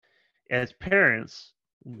as parents,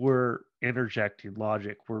 we're interjecting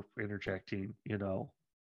logic. We're interjecting,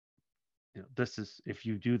 this is, if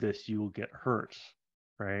you do this, you will get hurt,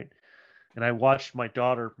 right? And I watched my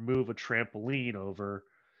daughter move a trampoline over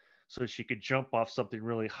so she could jump off something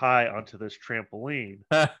really high onto this trampoline.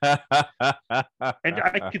 And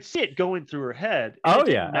I could see it going through her head, and Oh it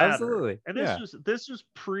yeah, didn't matter. absolutely. And Yeah. this was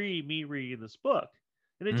pre me reading this book,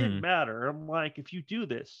 and it didn't matter. I'm like, if you do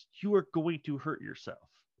this, you are going to hurt yourself,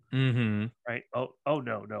 Mm-hmm. right? Oh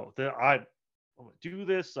no. I'm gonna do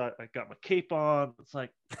this. I got my cape on. It's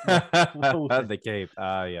like, whoa there, The cape.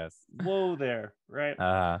 Ah, yes. whoa there, right?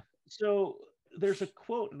 Uh, So there's a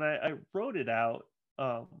quote, and I wrote it out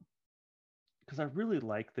because I really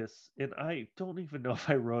like this, and I don't even know if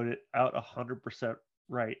I wrote it out 100%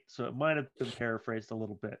 right. So it might have been paraphrased a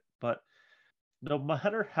little bit, but no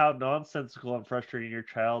matter how nonsensical and frustrating your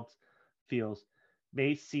child feels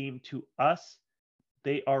may seem to us,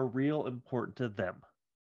 they are real important to them, right?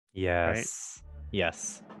 yes.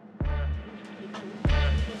 Yes.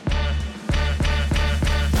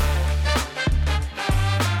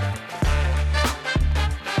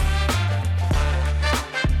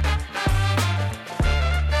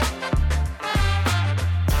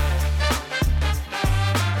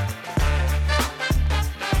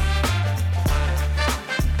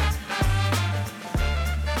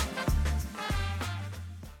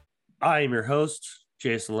 I am your host,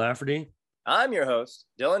 Jason Lafferty. I'm your host,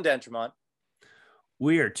 Dylan Dentremont,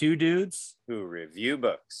 We are two dudes. who review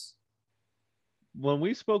books. When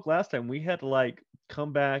we spoke last time, we had to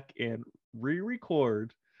come back and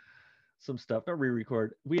re-record some stuff. Not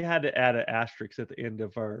re-record. We had to add an asterisk at the end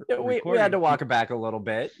of our We had to walk it back a little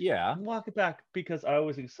bit. Yeah. Walk it back because I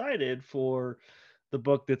was excited for the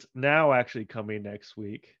book that's now actually coming next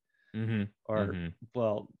week, or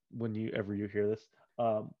well, whenever you hear this,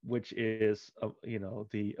 which is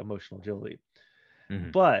the emotional agility.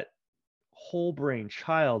 But whole brain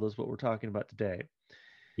child is what we're talking about today.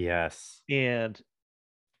 Yes. And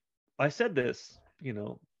I said this, we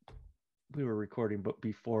were recording, but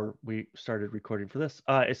before we started recording for this,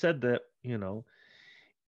 I said that,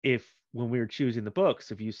 if when we were choosing the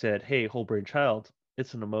books, if you said, hey, whole brain child,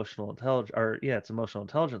 it's an emotional intelligence, or yeah, it's an emotional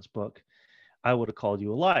intelligence book, I would have called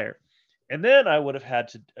you a liar. And then I would have had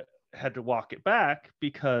to walk it back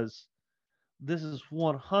because this is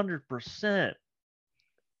 100%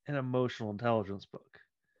 an emotional intelligence book.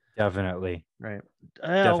 Definitely. Right.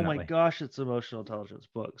 Definitely. Oh my gosh, it's an emotional intelligence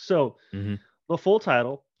book. So the full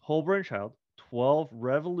title, Whole Brain Child, 12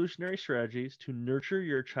 Revolutionary Strategies to Nurture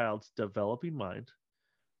Your Child's Developing Mind.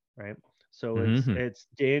 Right. So it's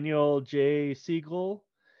Daniel J. Siegel,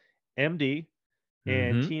 MD,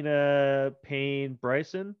 and Tina Payne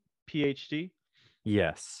Bryson, PhD.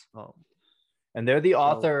 Yes. And they're the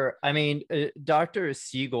author. I mean, Dr.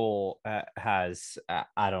 Siegel has,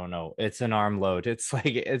 I don't know, it's an armload. It's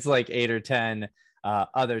like 8 or 10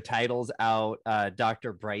 other titles out.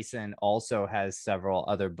 Dr. Bryson also has several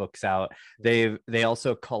other books out. They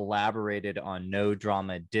also collaborated on No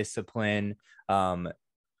Drama Discipline. So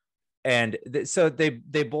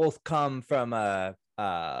they both come from a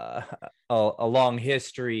long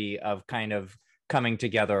history of kind of coming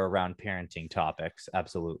together around parenting topics.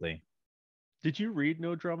 Absolutely. Did you read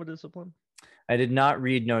No Drama Discipline? I did not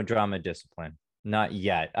read No Drama Discipline. Not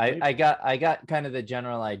yet. I got kind of the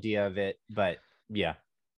general idea of it, but yeah.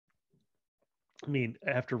 I mean,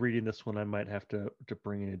 after reading this one, I might have to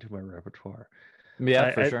bring it into my repertoire.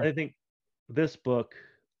 Yeah, for sure. I think this book,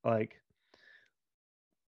 I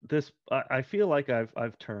feel like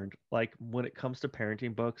I've turned, when it comes to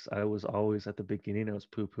parenting books, I was always at the beginning, I was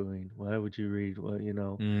poo-pooing. Why would you read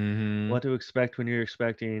what to expect when you're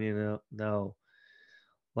expecting, no.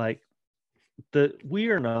 We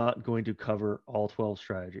are not going to cover all 12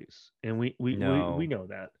 strategies, and we know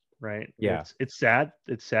that, right? Yeah. It's sad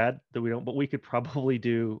that we don't, but we could probably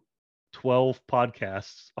do 12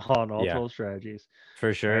 podcasts on all 12 strategies.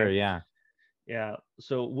 For sure, right? Yeah.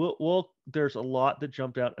 So we'll there's a lot that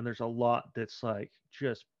jumped out, and there's a lot that's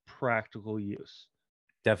just practical use.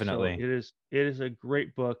 Definitely. So it is a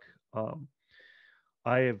great book.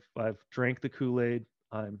 I've drank the Kool-Aid.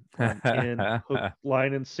 I'm in hook,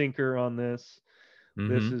 line, and sinker on this.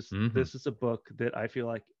 This is a book that I feel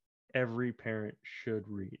like every parent should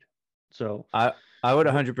read. So I would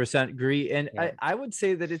 100% agree, and I would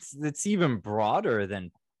say that it's even broader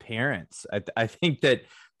than parents. I think that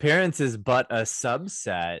parents is but a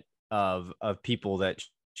subset of people that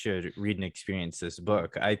should read and experience this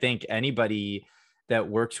book. I think anybody that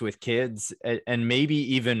works with kids, and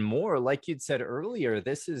maybe even more. Like you'd said earlier,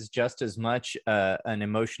 this is just as much an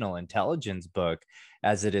emotional intelligence book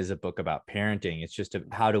as it is a book about parenting. It's just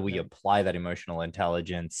how do we apply that emotional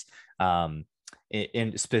intelligence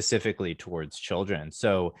in specifically towards children.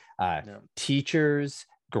 So teachers,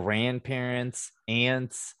 grandparents,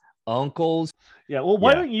 aunts, uncles. Yeah. Well,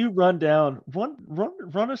 why don't you run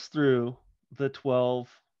us through the 12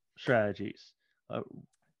 strategies? And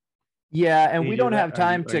you we do don't that? have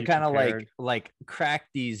time Are to you kind of prepared? like crack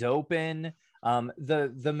these open.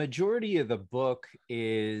 The majority of the book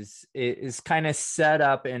is kind of set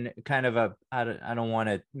up in kind of a, I don't want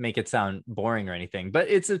to make it sound boring or anything, but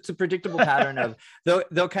it's a predictable pattern of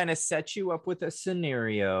they'll kind of set you up with a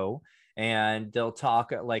scenario, and they'll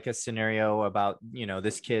talk like a scenario about,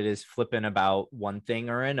 this kid is flipping about one thing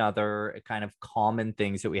or another, kind of common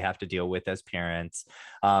things that we have to deal with as parents.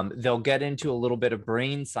 They'll get into a little bit of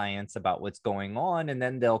brain science about what's going on, and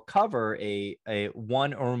then they'll cover a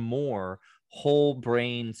one or more whole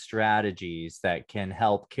brain strategies that can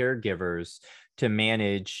help caregivers to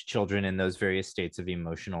manage children in those various states of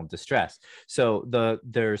emotional distress. So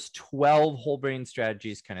there's 12 whole brain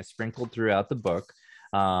strategies kind of sprinkled throughout the book.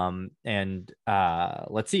 Let's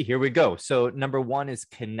see, here we go. So number 1 is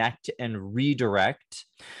connect and redirect.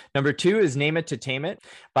 Number 2 is name it to tame it.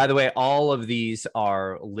 By the way, all of these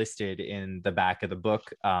are listed in the back of the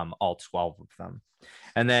book, all 12 of them.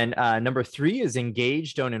 And then number 3 is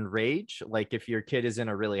engage, don't enrage. Like if your kid is in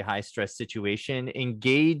a really high stress situation,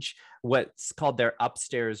 engage what's called their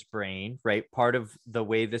upstairs brain, right? Part of the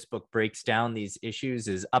way this book breaks down these issues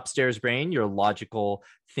is upstairs brain, your logical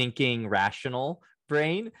thinking, rational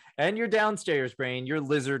brain, and your downstairs brain, your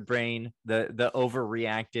lizard brain, the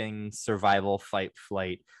overreacting survival, fight,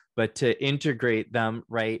 flight. But to integrate them,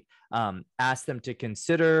 right? Ask them to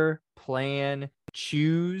consider, plan,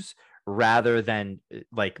 choose, rather than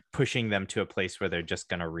like pushing them to a place where they're just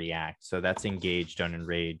going to react. So that's engage, don't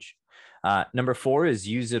enrage. Number 4 is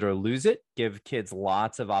use it or lose it. Give kids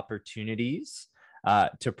lots of opportunities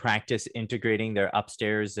to practice integrating their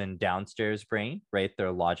upstairs and downstairs brain, right?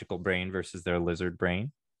 Their logical brain versus their lizard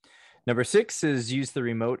brain. Number 6 is use the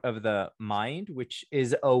remote of the mind, which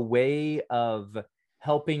is a way of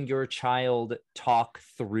helping your child talk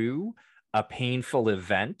through a painful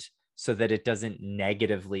event so that it doesn't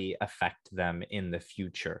negatively affect them in the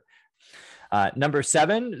future. Number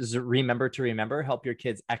 7 is remember to remember. Help your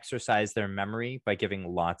kids exercise their memory by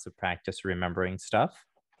giving lots of practice remembering stuff.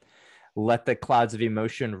 Let the clouds of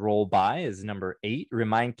emotion roll by is number 8.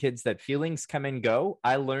 Remind kids that feelings come and go.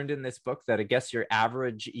 I learned in this book that I guess your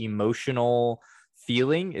average emotional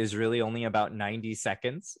feeling is really only about 90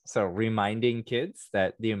 seconds. So reminding kids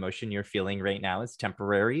that the emotion you're feeling right now is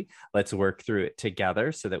temporary. Let's work through it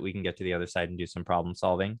together so that we can get to the other side and do some problem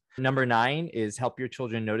solving. Number 9 is help your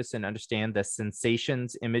children notice and understand the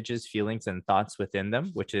sensations, images, feelings, and thoughts within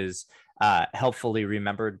them, which is helpfully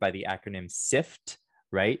remembered by the acronym SIFT,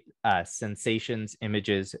 right? Sensations,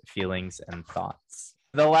 images, feelings, and thoughts.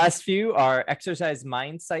 The last few are exercise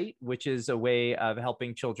mindsight, which is a way of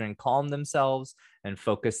helping children calm themselves and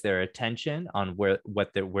focus their attention on where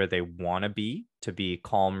they want to be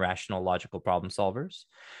calm, rational, logical problem solvers.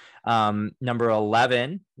 Number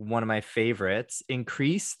 11, one of my favorites,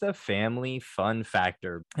 increase the family fun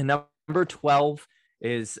factor. And number 12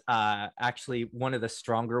 is actually one of the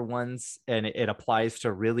stronger ones, and it applies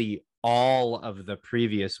to really all of the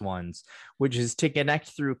previous ones, which is to connect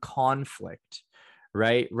through conflict,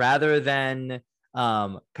 right? Rather than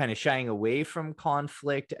kind of shying away from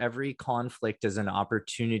conflict, every conflict is an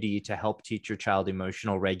opportunity to help teach your child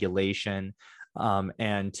emotional regulation,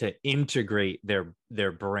 and to integrate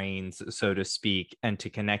their brains, so to speak, and to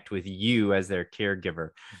connect with you as their caregiver.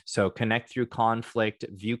 So connect through conflict,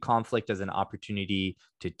 view conflict as an opportunity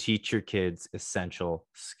to teach your kids essential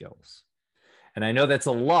skills. And I know that's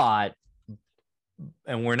a lot,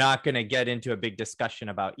 and we're not going to get into a big discussion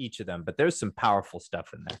about each of them, but there's some powerful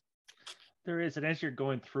stuff in there. There is. And as you're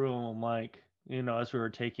going through them, I'm like, as we were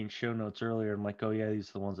taking show notes earlier, I'm like, oh yeah, these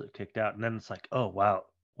are the ones that kicked out. And then it's like, oh wow,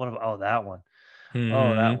 what about that one? Mm-hmm.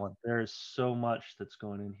 Oh, that one. There's so much that's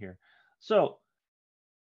going in here. So,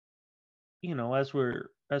 as we're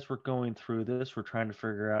going through this, we're trying to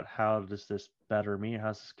figure out, how does this better me? How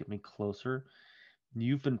does this get me closer?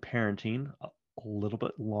 You've been parenting a little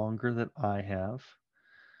bit longer than I have.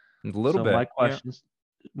 A little So bit.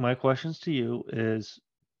 My questions to you is,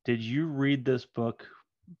 did you read this book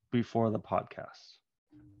before the podcast?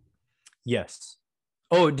 Yes.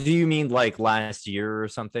 Oh, do you mean like last year or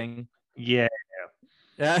something? Yeah.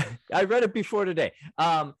 I read it before today.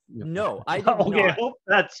 No, I did Okay, I not. hope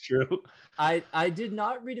that's true. I did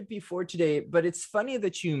not read it before today, but it's funny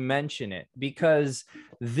that you mention it because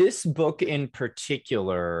this book in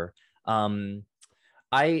particular,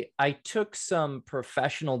 I took some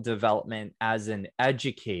professional development as an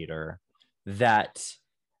educator that,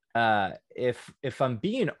 if I'm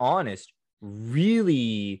being honest,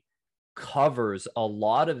 really covers a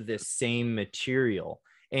lot of this same material.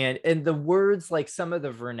 And the words, like some of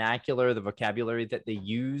the vernacular, the vocabulary that they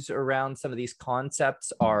use around some of these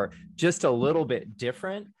concepts are just a little bit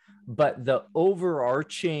different, but the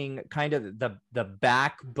overarching kind of the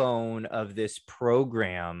backbone of this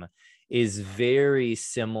program is very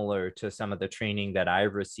similar to some of the training that I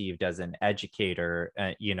received as an educator,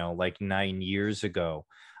 like 9 years ago.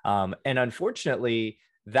 And unfortunately,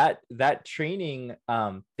 that training,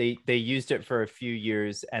 they used it for a few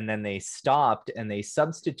years, and then they stopped and they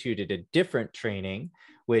substituted a different training,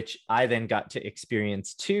 which I then got to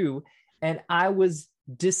experience too. And I was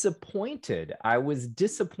disappointed. I was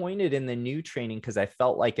disappointed in the new training because I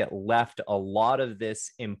felt like it left a lot of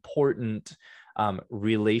this important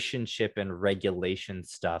relationship and regulation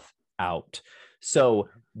stuff out. So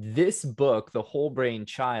this book, The Whole Brain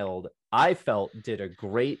Child, I felt did a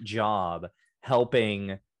great job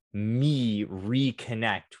helping me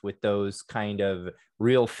reconnect with those kind of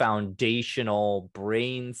real foundational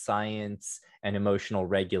brain science and emotional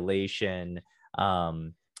regulation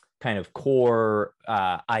kind of core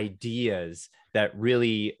ideas that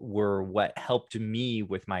really were what helped me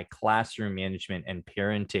with my classroom management and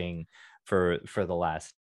parenting for the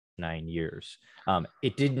last 9 years.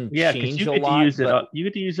 It didn't change a lot. You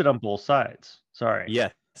get to use it on both sides. Sorry.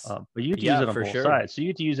 Yes. But you get to use it on both sides. So you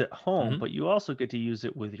get to use it at home, Mhm. but you also get to use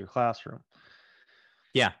it with your classroom.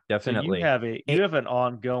 Yeah, definitely. So you have an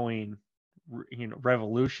ongoing,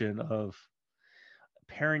 revolution of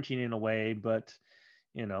parenting in a way, but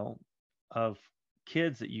of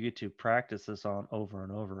kids that you get to practice this on over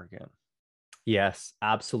and over again. Yes,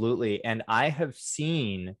 absolutely. And I have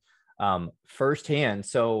seen firsthand.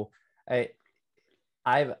 So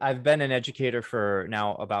I've been an educator for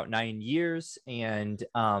now about 9 years, and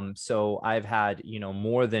so I've had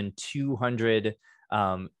more than 200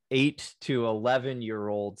 8 to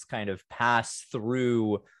 11-year-olds kind of pass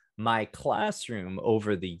through my classroom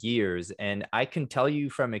over the years, and I can tell you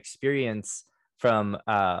from experience from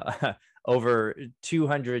over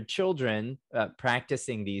 200 children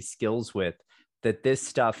practicing these skills with, that this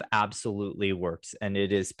stuff absolutely works and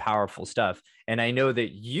it is powerful stuff. And I know that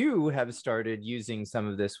you have started using some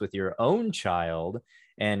of this with your own child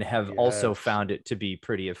and have also found it to be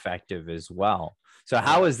pretty effective as well. So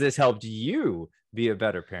how has this helped you be a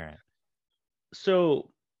better parent? So,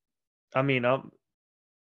 I mean,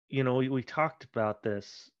 we talked about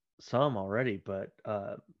this some already, but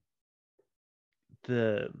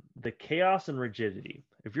the chaos and rigidity.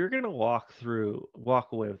 If you're going to walk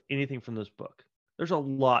away with anything from this book, there's a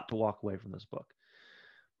lot to walk away from this book.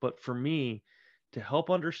 But for me, to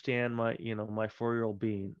help understand my 4-year-old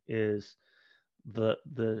being is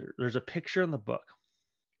there's a picture in the book,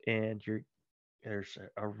 and there's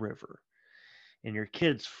a river, and your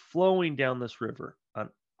kid's flowing down this river.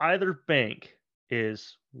 On either bank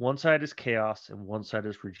is one side is chaos and one side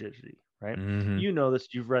is rigidity, right? Mm-hmm. You know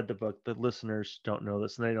this. You've read the book. The listeners don't know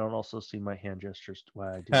this, and they don't also see my hand gestures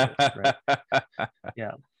while I do this, right?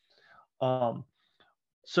 Yeah.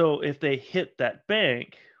 So if they hit that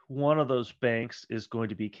bank, one of those banks is going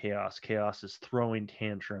to be chaos. Chaos is throwing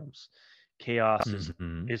tantrums. Chaos is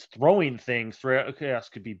throwing things. Chaos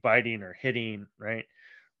could be biting or hitting, right?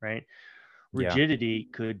 Rigidity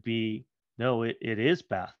could be, no, it is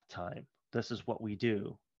bath time. This is what we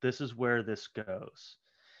do. This is where this goes.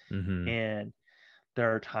 And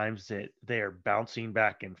there are times that they are bouncing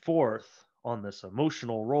back and forth on this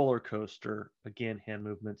emotional roller coaster, again, hand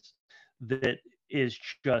movements, that is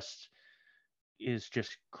just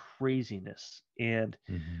craziness. And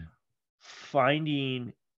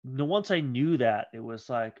finding, once I knew that, it was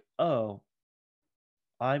like, oh,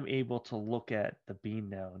 I'm able to look at the bean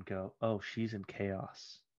now and go, oh, she's in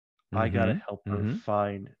chaos. I got to help her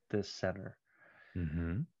find this center.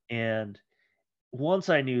 And once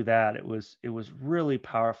I knew that, it was really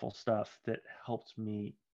powerful stuff that helped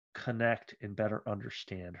me connect and better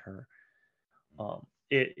understand her.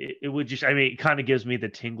 It would just, it kind of gives me the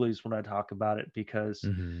tinglies when I talk about it, because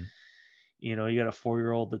you got a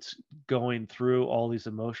 4-year-old that's going through all these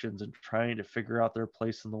emotions and trying to figure out their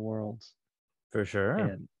place in the world. For sure.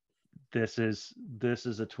 And this is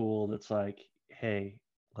a tool that's like, hey,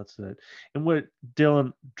 let's do it. And what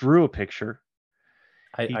Dylan drew a picture.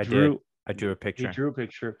 I did. I drew a He picture. drew a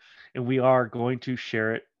picture, and we are going to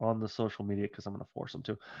share it on the social media because I'm going to force him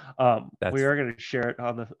to. We are going to share it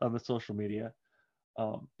on the social media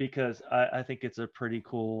because I think it's a pretty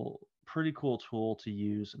cool tool to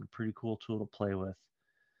use and a pretty cool tool to play with.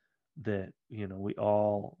 That we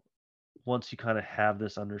all, once you kind of have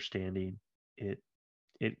this understanding, it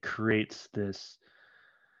creates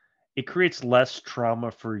less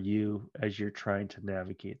trauma for you as you're trying to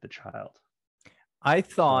navigate the child. I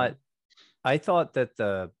thought that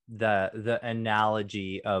the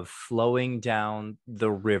analogy of flowing down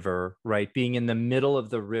the river, right, being in the middle of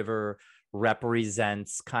the river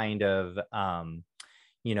represents kind of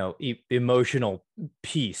emotional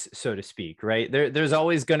peace, so to speak, right? There's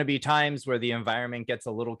always going to be times where the environment gets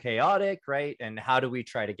a little chaotic, right? And how do we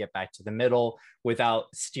try to get back to the middle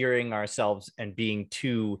without steering ourselves and being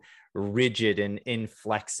too rigid and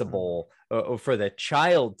inflexible, or for the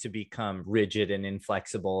child to become rigid and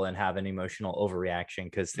inflexible and have an emotional overreaction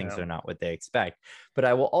because things are not what they expect. But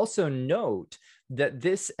I will also note that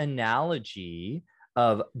this analogy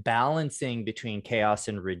of balancing between chaos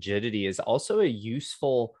and rigidity is also a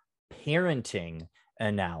useful parenting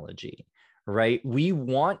analogy, right? We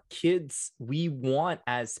want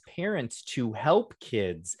as parents to help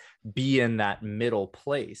kids be in that middle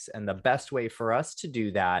place. And the best way for us to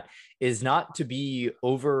do that is not to be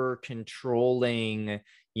over controlling,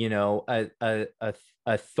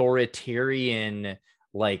 authoritarian,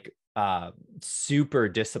 like super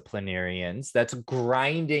disciplinarians that's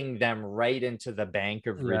grinding them right into the bank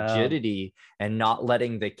of rigidity and not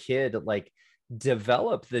letting the kid like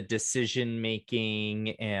develop the decision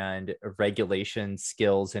making and regulation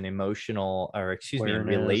skills and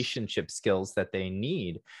relationship skills that they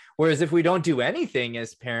need. Whereas if we don't do anything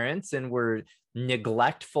as parents and we're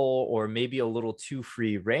neglectful or maybe a little too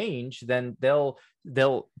free range, then they'll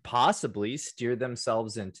possibly steer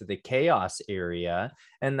themselves into the chaos area,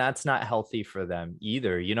 and that's not healthy for them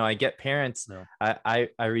either. I get parents. I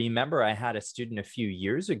remember I had a student a few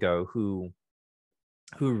years ago who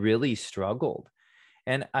really struggled,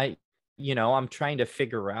 and I'm trying to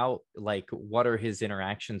figure out like what are his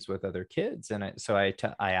interactions with other kids. And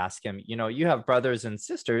I asked him, you have brothers and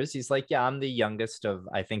sisters? He's like, yeah, I'm the youngest of,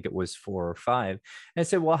 I think it was 4 or 5. And I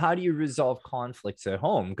said, well, how do you resolve conflicts at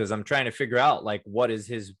home? Because I'm trying to figure out like what is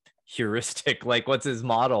his heuristic, like what's his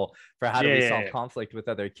model for how do we solve conflict with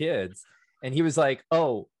other kids? And he was like,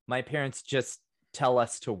 oh, my parents just tell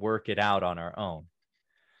us to work it out on our own.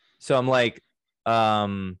 So I'm like,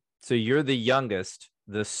 so you're the youngest,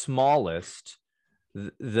 the smallest,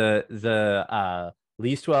 the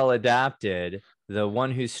least well adapted, the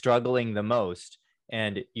one who's struggling the most,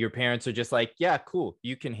 and your parents are just like, yeah, cool,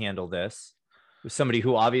 you can handle this. Somebody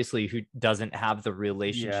who doesn't have the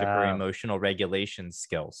relationship or emotional regulation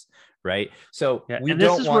skills, right? So we and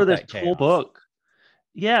don't this is want where that this chaos. whole book.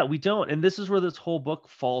 Yeah, we don't, and this is where this whole book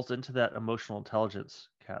falls into that emotional intelligence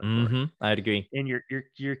category. I'd agree. And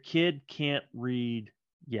your kid can't read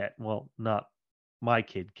yet. Well, not my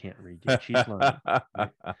kid can't read yet. She's learning. Right?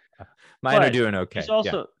 Mine are doing okay.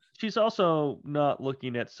 She's also not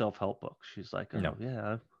looking at self-help books. She's like, oh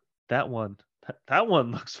yeah, that one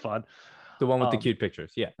looks fun. The one with the cute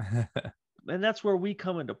pictures. Yeah. And that's where we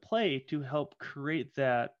come into play to help create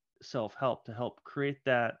that self-help, to help create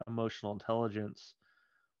that emotional intelligence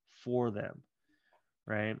for them.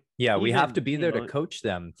 Right. Yeah. We have to be there to coach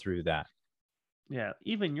them through that. Yeah.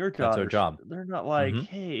 Even your daughters, that's our job. They're not like,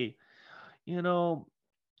 hey,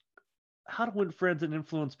 how to win friends and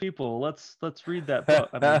influence people. Let's read that book.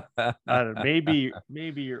 I mean, I don't know,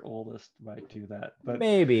 maybe your oldest might do that, but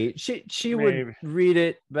maybe she would read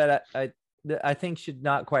it, but I think she's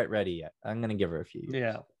not quite ready yet. I'm gonna give her a few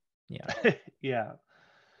years. Yeah.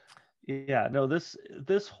 No, this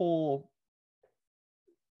whole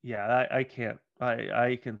I can't.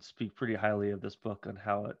 I can speak pretty highly of this book on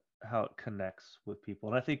how it connects with people,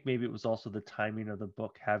 and I think maybe it was also the timing of the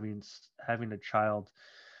book having a child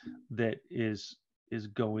that is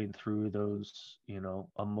going through those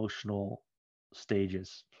emotional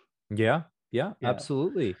stages. Yeah,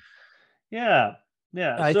 absolutely. Yeah.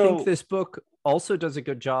 I think this book also does a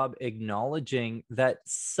good job acknowledging that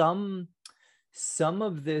some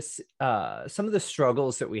of the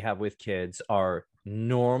struggles that we have with kids are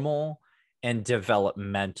normal and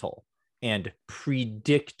developmental and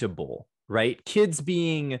predictable, right? Kids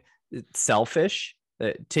being selfish,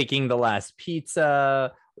 taking the last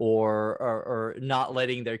pizza, or not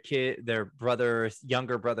letting their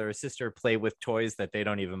younger brother or sister play with toys that they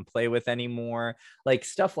don't even play with anymore, like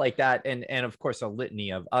stuff like that, and of course a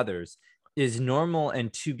litany of others, is normal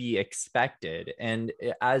and to be expected. And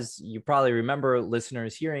as you probably remember,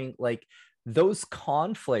 listeners, hearing, like, those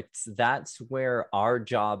conflicts, that's where our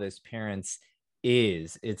job as parents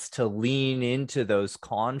is. It's to lean into those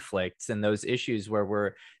conflicts and those issues where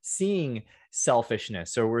we're seeing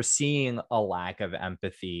selfishness, or we're seeing a lack of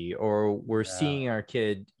empathy, or we're seeing our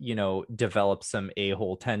kid, develop some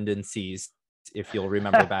a-hole tendencies, if you'll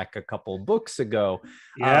remember back a couple books ago.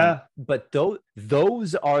 But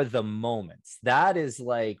those are the moments. That is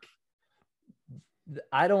like,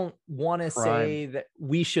 I don't want to say that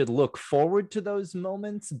we should look forward to those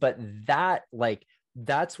moments, but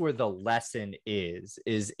that's where the lesson is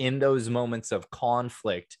in those moments of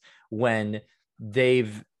conflict, when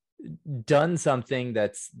they've done something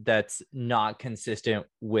that's not consistent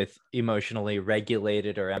with emotionally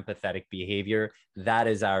regulated or empathetic behavior. That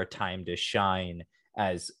is our time to shine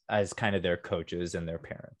as kind of their coaches and their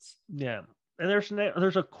parents. Yeah. And there's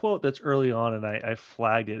a quote that's early on, and I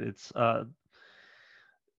flagged it. It's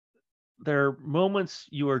there are moments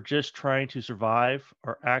you are just trying to survive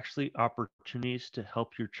are actually opportunities to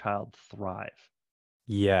help your child thrive.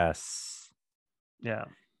 Yes. Yeah.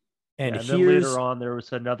 And then later on, there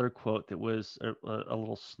was another quote that was a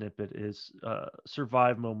little snippet is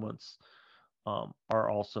survive moments are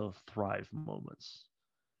also thrive moments.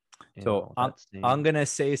 So I'm going to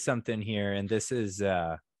say something here, and this is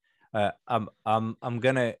I'm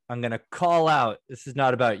gonna call out. This is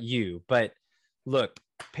not about you, but look,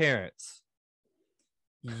 parents,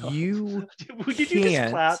 you did you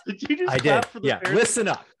just clap? Did you just clap for the parents? Listen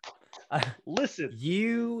up. Listen.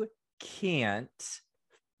 You can't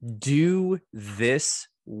do this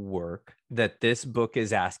work that this book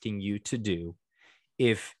is asking you to do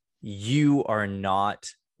if you are not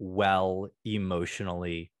well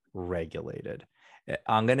emotionally regulated.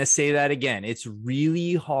 I'm going to say that again. It's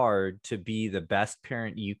really hard to be the best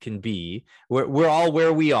parent you can be. We're all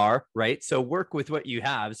where we are, right? So work with what you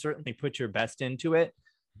have. Certainly put your best into it.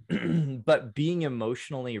 But being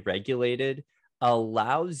emotionally regulated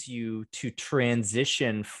allows you to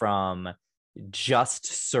transition from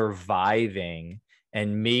just surviving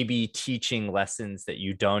and maybe teaching lessons that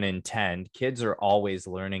you don't intend. Kids are always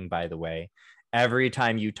learning, by the way. Every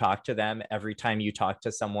time you talk to them, every time you talk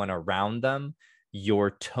to someone around them,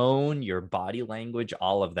 your tone, your body language,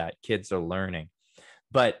 all of that, kids are learning.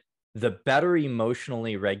 But the better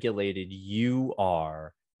emotionally regulated you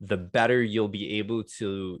are, the better you'll be able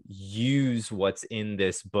to use what's in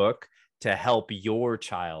this book to help your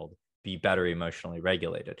child be better emotionally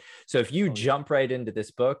regulated. So if you jump right into this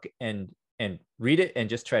book and read it and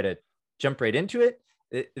just try to jump right into it,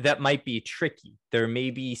 that might be tricky. There may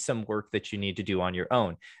be some work that you need to do on your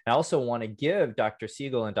own. I also want to give Dr.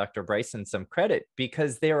 Siegel and Dr. Bryson some credit,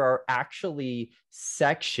 because there are actually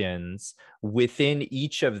sections within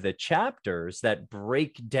each of the chapters that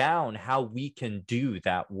break down how we can do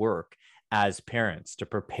that work as parents to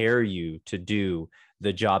prepare you to do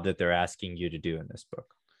the job that they're asking you to do in this book.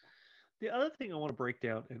 The other thing I want to break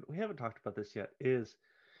down, and we haven't talked about this yet, is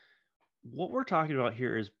what we're talking about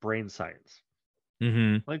here is brain science.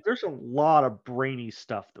 Mm-hmm. Like, there's a lot of brainy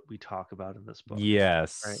stuff that we talk about in this book.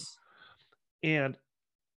 Yes. Right. And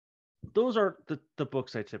those are the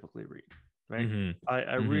books I typically read. Right. Mm-hmm.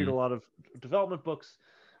 I read a lot of development books,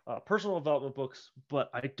 personal development books,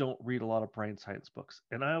 but I don't read a lot of brain science books.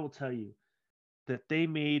 And I will tell you that they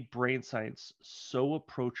made brain science so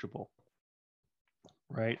approachable.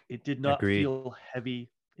 Right. It did not feel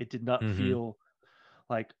heavy. It did not feel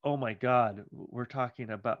like, oh my God, we're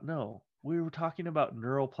talking about, no, we were talking about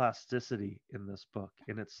neuroplasticity in this book.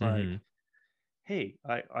 And it's like, hey,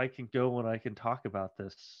 I can go and I can talk about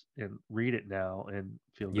this and read it now and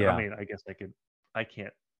feel good. I mean, I guess I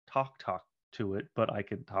can't talk to it, but I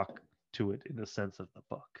can talk to it in the sense of the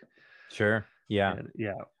book. Sure. Yeah. And,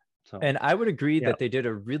 yeah. So, and I would agree that they did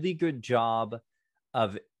a really good job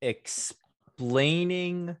of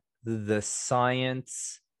explaining the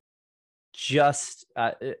science. Just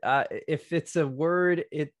if it's a word,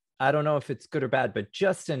 I don't know if it's good or bad, but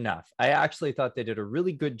just enough. I actually thought they did a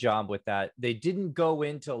really good job with that. They didn't go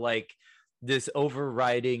into like this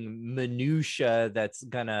overriding minutia that's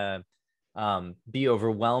gonna be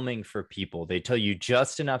overwhelming for people. They tell you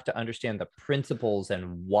just enough to understand the principles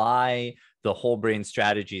and why the whole brain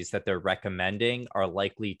strategies that they're recommending are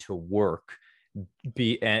likely to work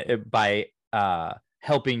by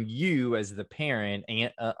helping you as the parent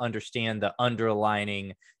and understand the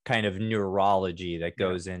underlining kind of neurology that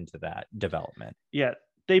goes into that development. Yeah,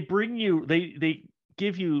 they bring you, they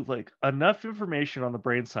give you like enough information on the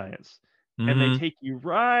brain science, and they take you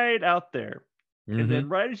right out there, and then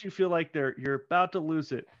right as you feel like you're about to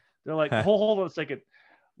lose it, they're like, hold on a second,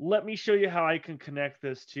 let me show you how I can connect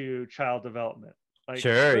this to child development. Like,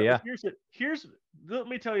 Sure, yeah. Here's let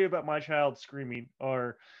me tell you about my child screaming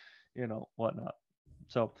or, whatnot.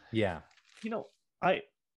 So, Yeah. I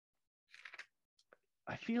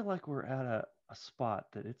feel like we're at a spot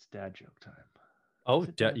that it's dad joke time. Oh, Is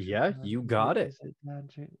it dad joke yeah, time? you got it. Is it dad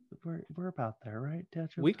joke? We're about there, right? Dad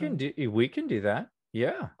joke We time? can do that.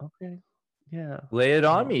 Yeah. Okay. Yeah. Lay it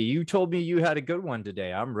on me. You told me you had a good one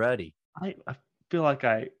today. I'm ready. I feel like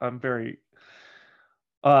I'm very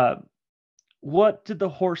what did the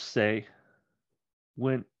horse say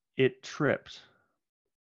when it tripped?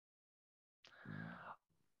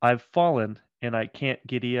 I've fallen and I can't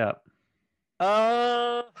giddy up.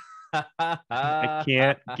 Oh, I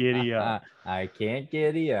can't giddy up. I can't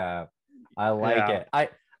giddy up. I like Yeah.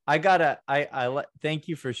 it. Thank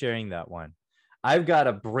you for sharing that one. I've got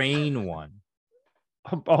a brain one.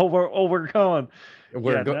 We're going.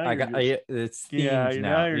 It's themed now.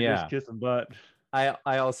 Now you're Yeah. just kissing butt.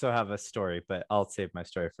 I also have a story, but I'll save my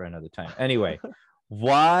story for another time. Anyway,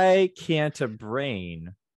 why can't a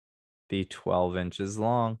brain be 12 inches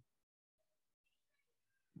long?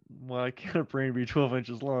 Why can't a brain be 12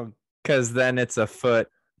 inches long? Because then it's a foot.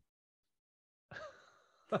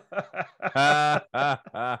 Oh,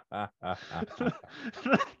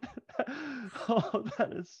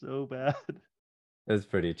 that is so bad. It's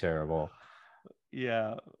pretty terrible.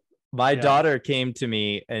 Yeah. My daughter came to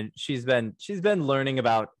me and she's been learning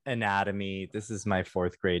about anatomy. This is my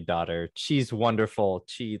 4th grade daughter. She's wonderful.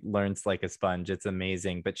 She learns like a sponge. It's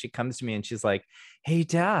amazing. But she comes to me and she's like, "Hey,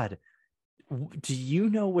 Dad, do you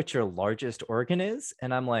know what your largest organ is?"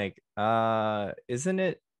 And I'm like, isn't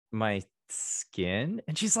it my skin?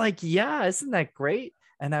 And she's like, "Yeah, isn't that great?"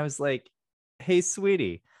 And I was like, "Hey,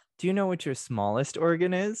 sweetie, do you know what your smallest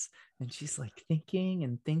organ is?" And she's like thinking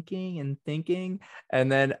and thinking and thinking.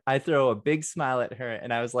 And then I throw a big smile at her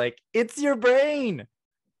and I was like, "It's your brain."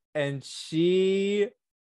 And she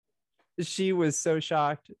was so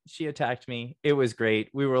shocked. She attacked me. It was great.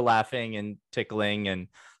 We were laughing and tickling and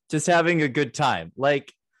just having a good time.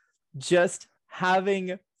 Like, just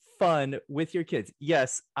having fun with your kids.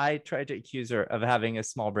 Yes, I tried to accuse her of having a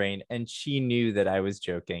small brain and she knew that I was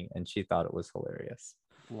joking and she thought it was hilarious.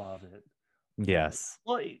 Love it. Yes.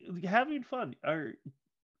 Well, having fun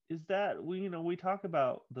is that we talk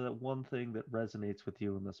about the one thing that resonates with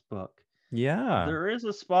you in this book. Yeah. There is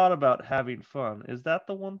a spot about having fun. Is that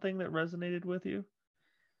the one thing that resonated with you?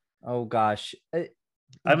 Oh gosh. I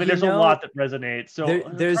mean, there's a lot that resonates. So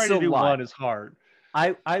there's trying to do lot. one is hard.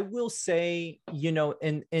 I will say,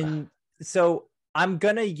 and so I'm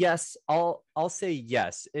gonna I'll say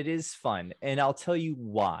yes, it is fun, and I'll tell you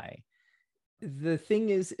why. The thing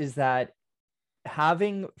is that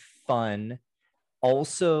having fun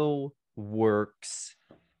also works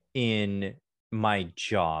in my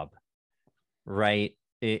job, right?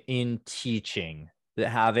 In teaching, that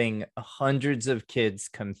having hundreds of kids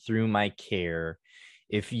come through my care,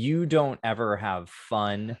 if you don't ever have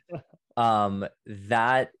fun,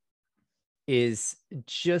 that is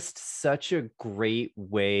just such a great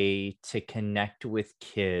way to connect with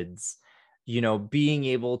kids. Being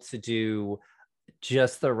able to do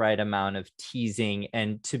just the right amount of teasing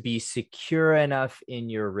and to be secure enough in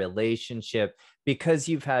your relationship because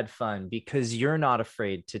you've had fun, because you're not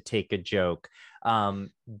afraid to take a joke,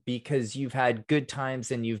 because you've had good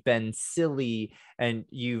times and you've been silly and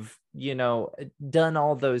you've done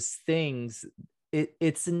all those things.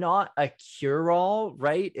 It's not a cure-all,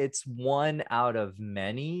 right? It's one out of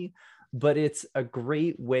many, but it's a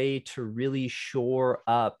great way to really shore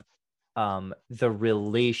up the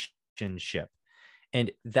relationship. And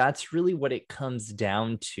that's really what it comes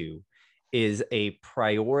down to, is a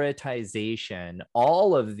prioritization.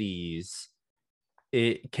 All of these,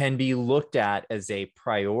 it can be looked at as a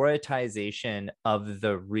prioritization of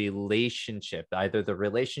the relationship, either the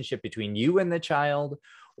relationship between you and the child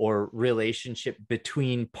or relationship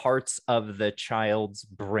between parts of the child's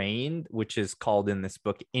brain, which is called in this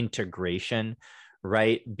book integration,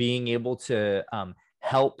 right? Being able to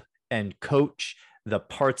help and coach the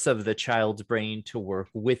parts of the child's brain to work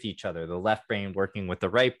with each other, the left brain working with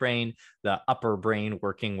the right brain, the upper brain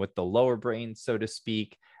working with the lower brain, so to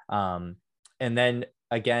speak. And then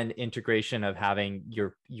again, integration of having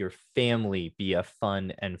your family be a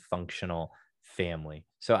fun and functional family.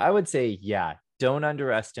 So I would say, yeah, don't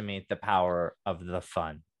underestimate the power of the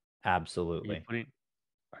fun. Absolutely.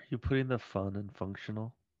 Are you putting the fun and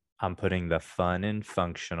functional? I'm putting the fun and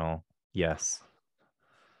functional. Yes.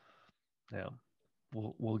 Yeah.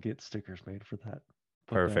 We'll get stickers made for that.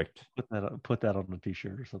 Perfect. Put that on a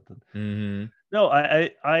t-shirt or something. Mm-hmm. No,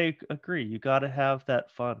 I agree. You got to have that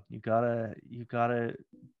fun. You gotta.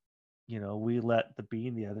 We let the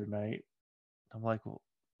bean the other night I'm like, well,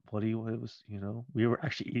 what do you? It was, we were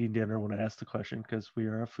actually eating dinner when I asked the question because we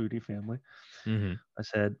are a foodie family. Mm-hmm. I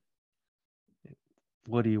said,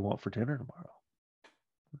 what do you want for dinner tomorrow?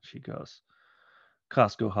 And she goes,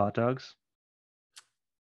 Costco hot dogs.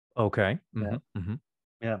 Okay. Yeah. Mm-hmm. Mm-hmm.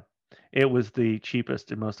 Yeah. It was the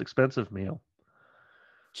cheapest and most expensive meal.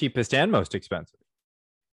 Cheapest and most expensive.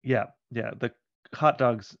 Yeah. Yeah. The hot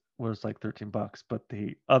dogs was like $13, but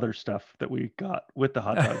the other stuff that we got with the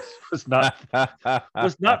hot dogs was not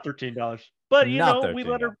 $13. But Not we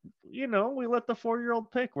let $13. her, we let the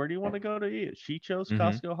 4-year-old pick. Where do you want to go to eat? She chose Mm-hmm.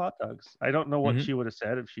 Costco hot dogs. I don't know what Mm-hmm. she would have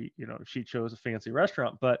said if she chose a fancy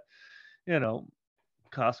restaurant, but you know,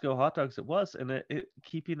 Costco hot dogs it was, and it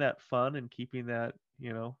keeping that fun and keeping that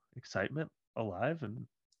excitement alive, and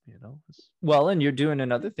it's Well, and you're doing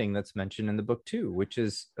another thing that's mentioned in the book too, which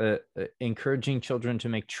is encouraging children to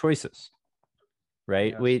make choices.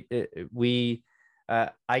 Right? yes.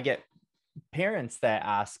 I get parents that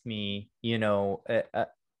ask me,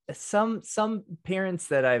 some parents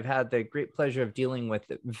that I've had the great pleasure of dealing with,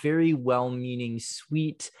 very well-meaning,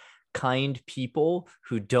 sweet, kind people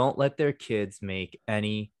who don't let their kids make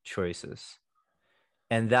any choices.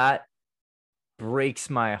 And that breaks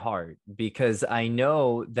my heart because I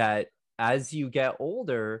know that as you get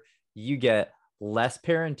older, you get less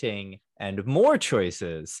parenting and more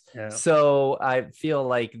choices. Yeah. So I feel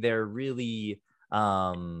like they're really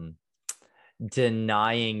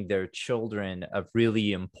denying their children a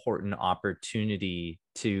really important opportunity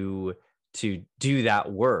to do that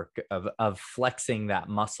work of flexing that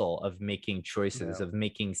muscle, of making choices, Yeah. of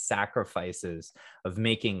making sacrifices, of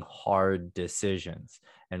making hard decisions.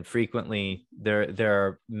 And frequently there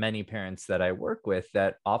are many parents that I work with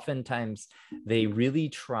that oftentimes they really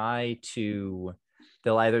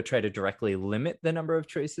they'll either try to directly limit the number of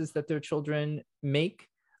choices that their children make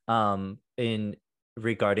in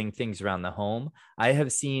regarding things around the home. I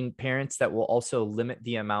have seen parents that will also limit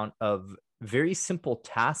the amount of very simple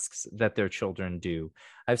tasks that their children do.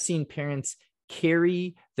 I've seen parents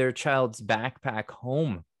carry their child's backpack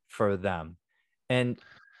home for them. And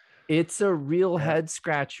it's a real head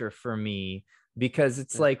scratcher for me because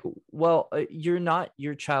it's like, well, you're not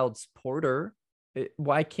your child's porter.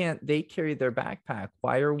 Why can't they carry their backpack?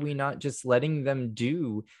 Why are we not just letting them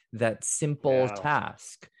do that simple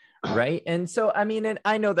task? Right. And so, I mean, and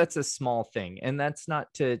I know that's a small thing, and that's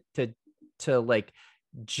not to like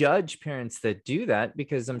judge parents that do that,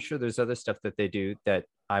 because I'm sure there's other stuff that they do that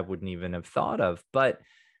I wouldn't even have thought of. But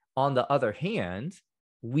on the other hand,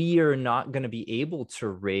 we are not going to be able to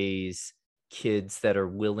raise kids that are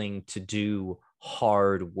willing to do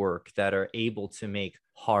hard work, that are able to make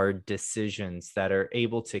hard decisions, that are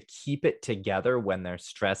able to keep it together when they're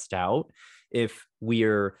stressed out, if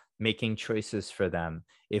we're making choices for them,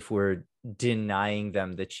 if we're denying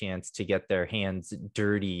them the chance to get their hands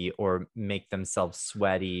dirty or make themselves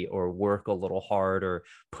sweaty or work a little hard or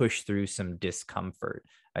push through some discomfort.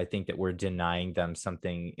 I think that we're denying them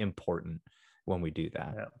something important when we do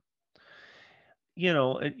that.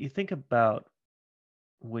 Yeah. You think about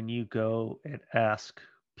when you go and ask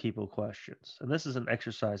people questions, and this is an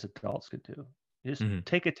exercise adults can do. You just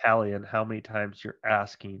take a tally on how many times you're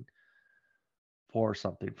asking for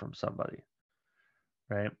something from somebody,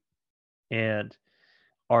 right? And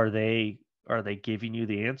are they giving you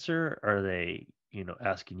the answer? Are they,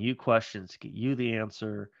 asking you questions to get you the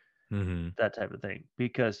answer? That type of thing.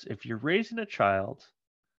 Because if you're raising a child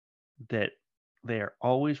that they are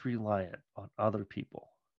always reliant on other people,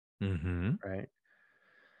 right?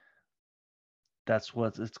 That's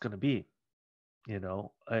what it's going to be.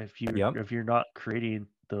 If you're not creating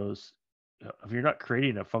those, if you're not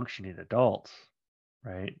creating a functioning adult,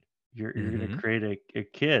 right? You're going to create a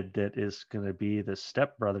kid that is going to be the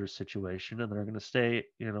stepbrother situation, and they're going to stay,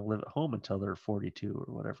 live at home until they're 42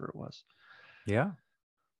 or whatever it was. Yeah.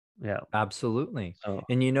 Yeah. Absolutely. So,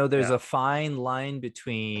 And there's a fine line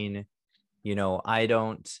between, I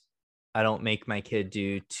don't make my kid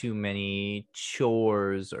do too many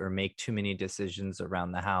chores or make too many decisions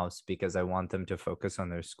around the house because I want them to focus on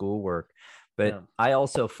their schoolwork. But I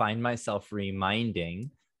also find myself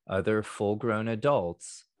reminding other full-grown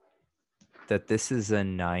adults that this is a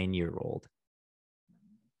 9-year-old.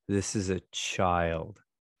 This is a child,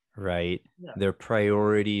 right? Yeah. Their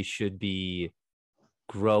priority should be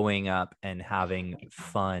growing up and having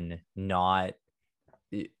fun, not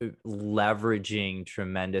leveraging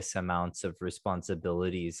tremendous amounts of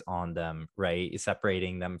responsibilities on them, right?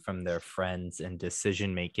 Separating them from their friends and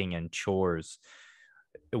decision making and chores.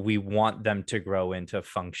 We want them to grow into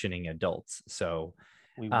functioning adults. So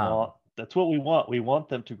that's what we want. We want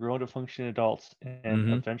them to grow into functioning adults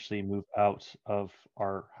and eventually move out of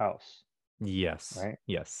our house. Yes. Right.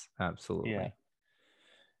 Yes, absolutely.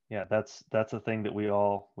 Yeah, that's a thing that we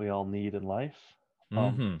all need in life.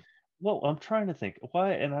 Well, I'm trying to think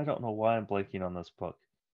why, and I don't know why I'm blanking on this book.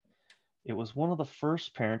 It was one of the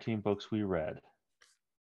first parenting books we read.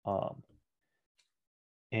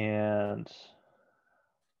 And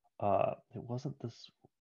it wasn't this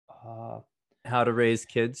How to raise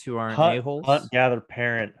kids who aren't hunt a-holes. gather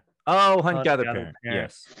parent. Oh, hunt gather parent.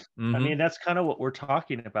 Yes. I mean, that's kind of what we're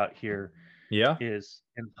talking about here. Yeah. Is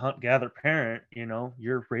in hunt gather parent,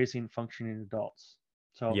 you're raising functioning adults.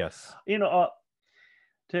 So yes.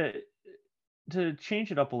 To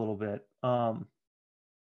change it up a little bit,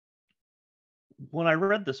 when I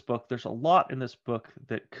read this book, there's a lot in this book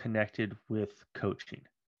that connected with coaching.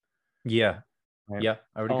 Yeah. Right? Yeah,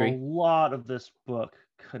 I would agree. A lot of this book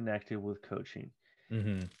connected with coaching.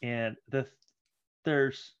 And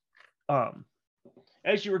there's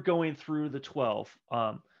as you were going through the 12,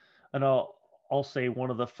 and I'll say one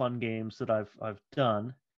of the fun games that I've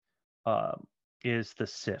done is the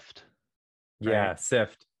sift. Yeah, right?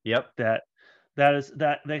 sift. Yep. That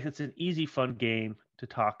it's an easy, fun game to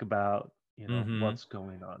talk about, what's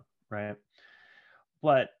going on, right?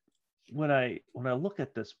 But when I look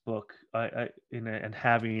at this book, and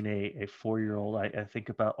having a 4-year-old, I think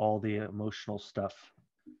about all the emotional stuff,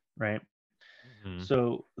 right?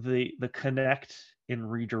 So the connect and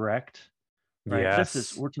redirect, right? Yes.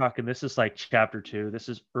 This is like chapter 2. This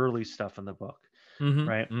is early stuff in the book,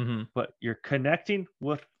 right? But you're connecting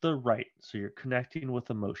with the right, so you're connecting with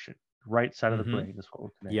emotion. Right side of the brain is what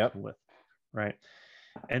we're connecting with, right?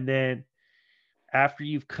 And then after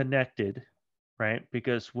you've connected, right?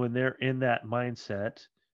 Because when they're in that mindset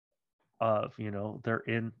of, they're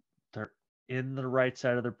in the right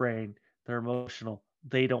side of the brain, they're emotional,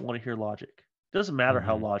 they don't want to hear logic. Doesn't matter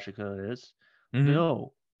how logical it is.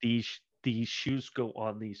 No, these shoes go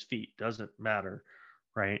on these feet. Doesn't matter,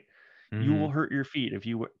 right? You will hurt your feet if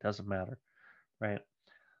you doesn't matter, right?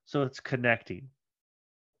 So it's connecting,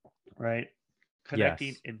 right? Connecting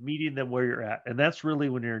Yes. and meeting them where you're at. And that's really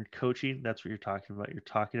when you're in coaching, that's what you're talking about. You're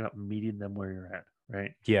talking about meeting them where you're at,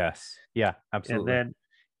 right? Yes. Yeah, And absolutely. then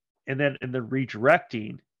in the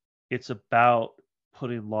redirecting, it's about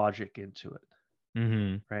putting logic into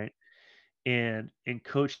it, right? And in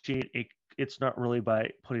coaching, it's not really by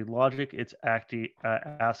putting logic, it's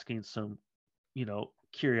asking some,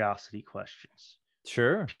 curiosity questions,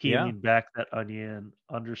 Sure. Yeah. peeling back that onion,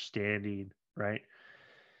 understanding, right?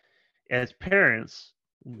 As parents,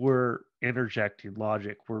 we're interjecting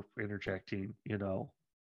logic. We're interjecting,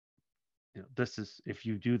 this is, if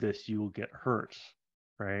you do this, you will get hurt,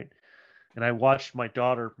 right? And I watched my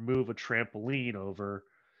daughter move a trampoline over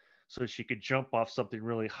so she could jump off something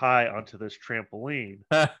really high onto this trampoline.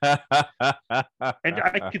 And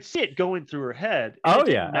I could see it going through her head, and Oh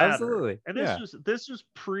it yeah, didn't matter. absolutely. And Yeah. this was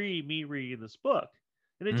pre me reading this book,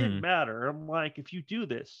 and it didn't matter. I'm like, if you do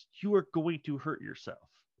this, you are going to hurt yourself.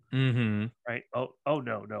 Right? Oh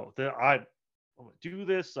no. I'm gonna do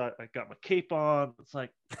this. I got my cape on. It's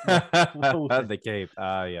like, whoa, The cape.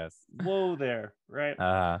 Yes. whoa there,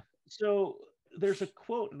 right? So there's a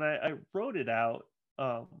quote, and I wrote it out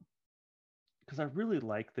because I really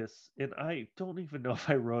like this, and I don't even know if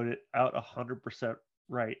I wrote it out 100%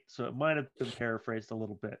 right. So it might have been paraphrased a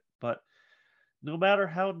little bit, but no matter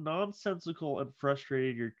how nonsensical and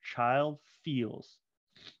frustrated your child feels,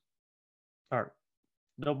 or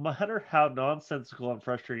no matter how nonsensical and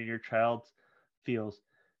frustrating your child feels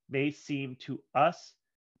may seem to us,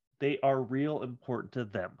 they are real important to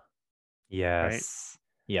them. Right? Yes.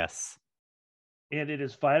 Yes. And it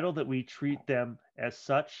is vital that we treat them as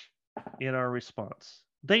such in our response.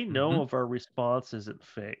 They know if our response isn't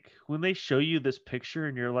fake. When they show you this picture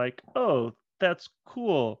and you're like, "Oh, that's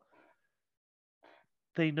cool."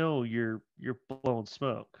 They know you're blowing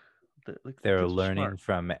smoke. Like, They're kids are learning smart,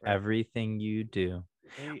 from right? everything you do.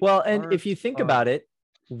 They Well, and are if you think about it,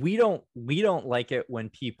 we don't like it when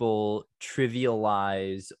people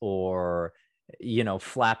trivialize or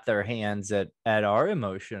flap their hands at our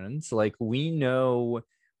emotions. Like, we know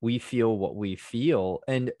we feel what we feel,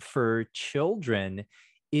 and for children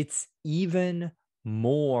it's even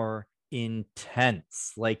more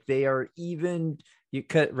intense. Like, they are even, you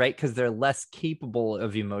could, right, because they're less capable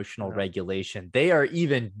of emotional regulation, they are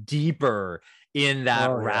even deeper in that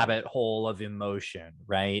rabbit hole of emotion,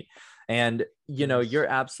 right? And you're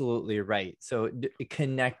absolutely right. So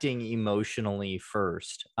connecting emotionally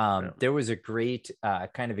first. There was a great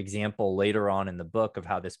kind of example later on in the book of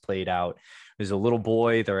how this played out. There's a little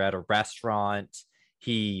boy, they're at a restaurant,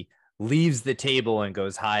 he leaves the table and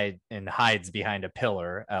goes hides behind a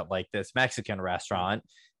pillar at like this Mexican restaurant,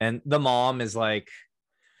 and the mom is like,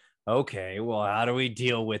 okay, well, how do we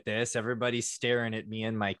deal with this? Everybody's staring at me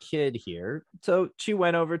and my kid here. So she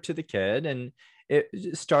went over to the kid, and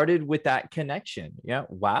it started with that connection. Yeah.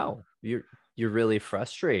 Wow. You're really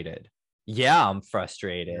frustrated. Yeah, I'm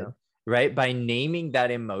frustrated. Yeah. Right. By naming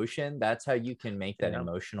that emotion, that's how you can make that Yeah.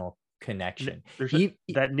 emotional connection. There's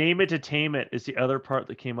that name it to tame it is the other part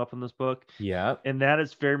that came up in this book. Yeah. And that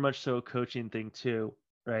is very much so a coaching thing too,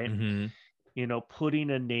 right? Mm-hmm. You know, putting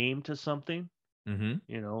a name to something, Mm-hmm.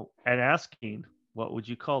 you know, and asking, what would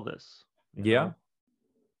you call this? Yeah.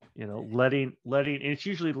 You know, letting, and it's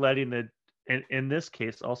usually letting in this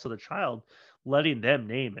case, also the child, letting them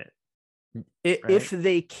name it. If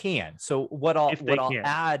they can. So what I'll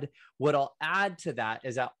add to that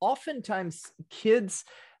is that oftentimes kids,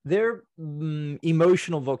 their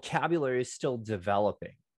emotional vocabulary is still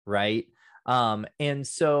developing, right? And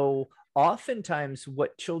so oftentimes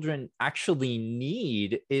what children actually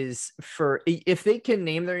need is for, if they can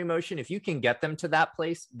name their emotion, if you can get them to that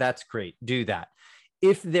place, that's great. Do that.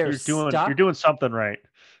 If they're stuck, you're doing something right.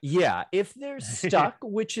 Yeah, if they're stuck,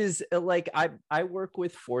 which is like I work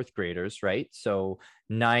with fourth graders, right? So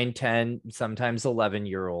 9, 10, sometimes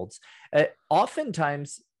 11-year-olds.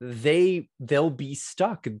 Oftentimes they'll be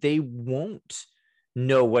stuck. They won't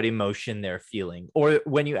know what emotion they're feeling. Or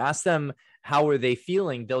when you ask them how are they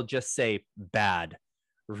feeling, they'll just say bad,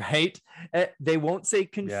 right? They won't say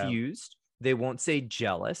confused. They won't say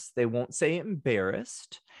jealous. They won't say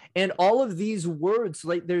embarrassed. And all of these words,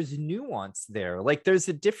 like there's nuance there. Like there's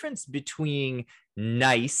a difference between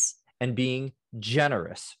nice and being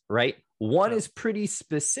generous, right? One is pretty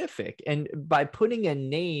specific. And by putting a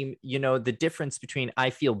name, you know, the difference between I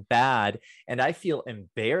feel bad and I feel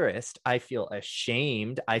embarrassed, I feel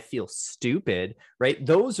ashamed, I feel stupid, right?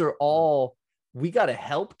 Those are all, we got to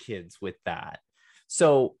help kids with that.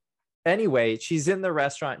 So anyway, she's in the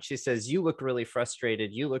restaurant. She says, you look really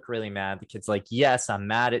frustrated. You look really mad. The kid's like, yes, I'm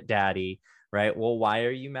mad at daddy. Right. Well, why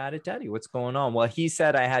are you mad at daddy? What's going on? Well, he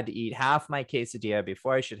said I had to eat half my quesadilla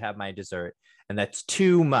before I should have my dessert. And that's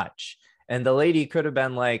too much. And the lady could have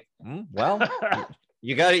been like, well,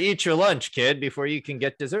 you got to eat your lunch, kid, before you can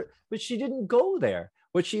get dessert. But she didn't go there.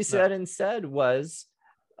 What she said instead was,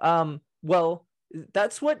 well,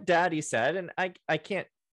 that's what daddy said. And I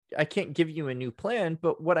can't give you a new plan,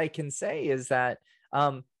 but what I can say is that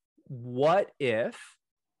what if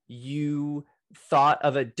you thought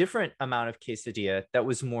of a different amount of quesadilla that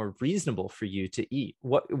was more reasonable for you to eat?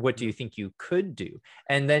 What do you think you could do?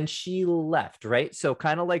 And then she left, right? So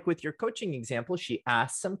kind of like with your coaching example, she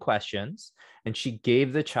asked some questions and she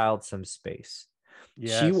gave the child some space.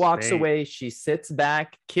 She walks away, she sits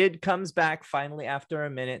back, kid comes back finally after a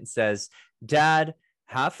minute and says, Dad,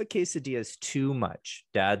 half a quesadilla is too much.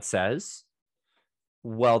 Dad says,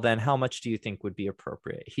 well, then how much do you think would be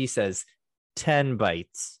appropriate? He says, 10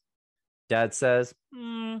 bites. Dad says,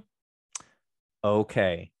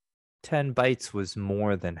 okay. 10 bites was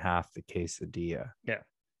more than half the quesadilla. Yeah.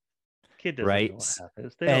 Kid doesn't right? know what half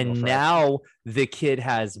is. They and don't know now the kid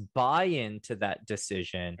has buy-in to that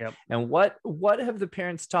decision. Yep. And what have the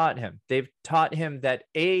parents taught him? They've taught him that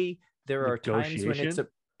there are times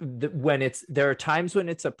when there are times when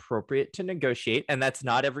it's appropriate to negotiate, and that's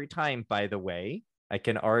not every time, by the way. I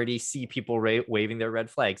can already see people waving their red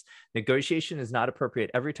flags. Negotiation is not appropriate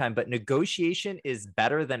every time, but negotiation is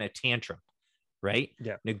better than a tantrum, right?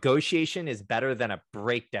 Yeah. Negotiation is better than a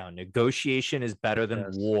breakdown. Negotiation is better than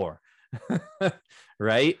war.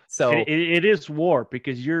 Right? So it is war,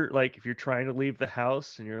 because you're like, if you're trying to leave the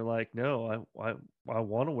house and you're like, no, I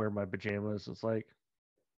want to wear my pajamas. It's like,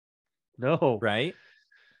 no, right?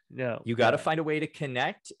 No, you got to find a way to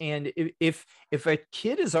connect. And if a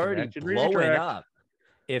kid is already blowing up,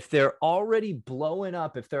 if they're already blowing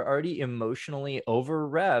up, if they're already emotionally over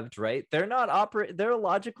revved, right? They're not their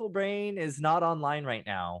logical brain is not online right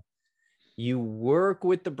now. You work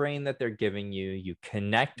with the brain that they're giving you. You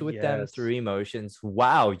connect with them through emotions.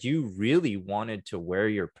 Wow, you really wanted to wear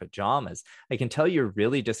your pajamas. I can tell you're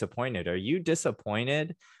really disappointed. Are you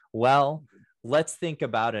disappointed? Well, let's think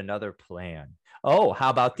about another plan. Oh, how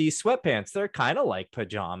about these sweatpants? They're kind of like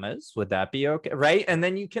pajamas. Would that be okay? Right? And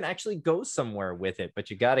then you can actually go somewhere with it, but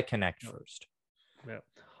you got to connect first. Yeah.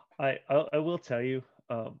 I will tell you,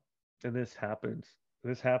 and this happened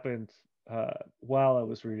while I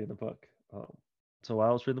was reading the book. So while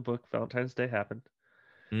I was reading the book, Valentine's Day happened.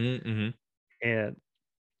 Mm-hmm. And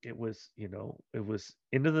it was, it was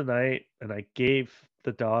into the night, and I gave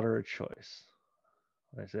the daughter a choice.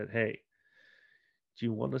 I said, hey, do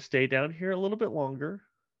you want to stay down here a little bit longer?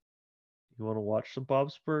 You want to watch some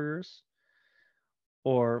Bob's Burgers?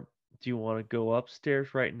 Or do you want to go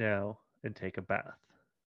upstairs right now and take a bath?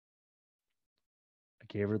 I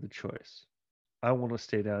gave her the choice. I want to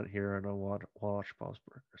stay down here and I want to watch Bob's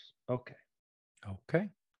Burgers. Okay.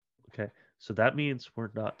 So that means we're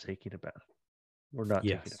not taking a bath. We're not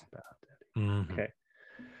taking Yes. a bath, Daddy. Mhm. Okay.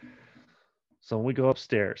 So when we go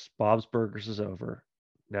upstairs, Bob's Burgers is over.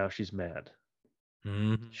 Now she's mad.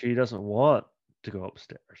 Mhm. She doesn't want to go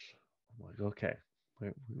upstairs. I'm like, okay.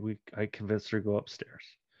 I convinced her to go upstairs.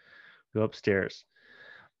 Go upstairs.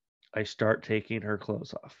 I start taking her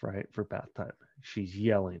clothes off, right, for bath time. She's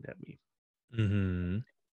yelling at me. Mhm.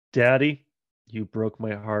 Daddy, you broke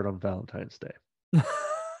my heart on Valentine's Day. Did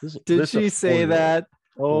This is a she say 4-year-old. that?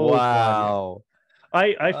 Oh, God, yeah. Wow.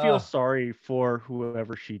 I feel sorry for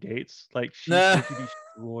whoever she dates. Like, she's going to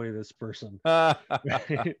destroy this person.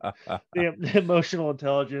 The emotional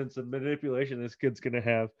intelligence and manipulation this kid's going to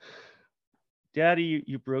have. Daddy,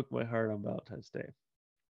 you broke my heart on Valentine's Day.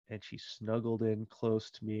 And she snuggled in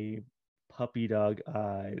close to me, puppy dog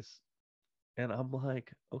eyes. And I'm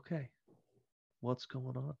like, okay, what's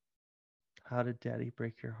going on? How did Daddy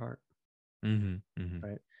break your heart? Mhm. Mhm.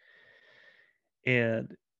 Right.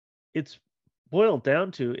 And it's boiled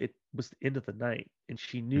down to it was the end of the night. And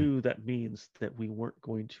she knew that means that we weren't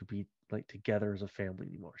going to be like together as a family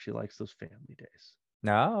anymore. She likes those family days.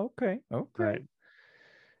 No, okay. Right.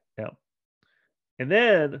 Yeah. And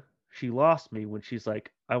then she lost me when she's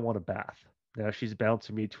like, I want a bath. Now she's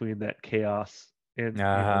bouncing between that chaos and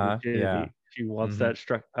Yeah. rigidity. She wants Mhm. that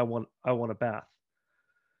struck. I want a bath.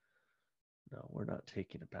 No, we're not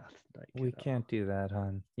taking a bath tonight. We Kiddo. can't do that,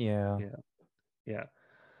 hon. Yeah. Yeah.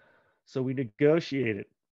 So we negotiated.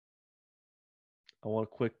 I want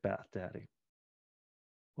a quick bath, Daddy.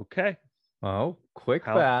 Okay. Oh, quick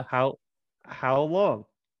bath. How long?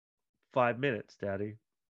 5 minutes, Daddy.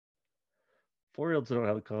 4-year-olds don't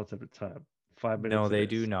have the concept of time. 5 minutes. No, they it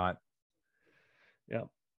do is. not. Yeah.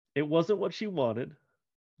 It wasn't what she wanted.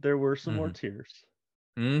 There were some more tears.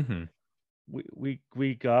 Mhm. We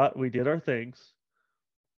did our things,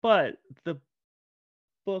 but the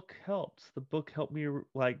book helped. The book helped me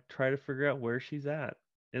like try to figure out where she's at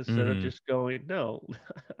instead of just going, no,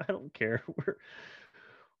 I don't care.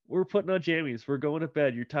 We're putting on jammies. We're going to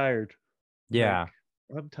bed. You're tired. Yeah.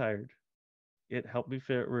 Like, I'm tired. It helped me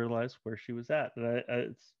realize where she was at,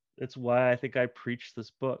 and it's why I think I preach this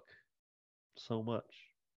book so much.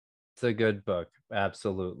 It's a good book.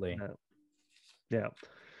 Absolutely. Yeah.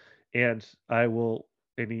 And I will,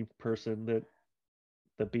 any person that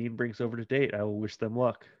the Bean brings over to date, I will wish them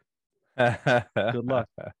luck. Good luck.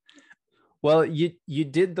 Well, you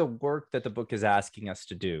did the work that the book is asking us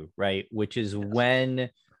to do, right? Which is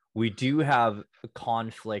when we do have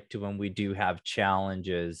conflict, when we do have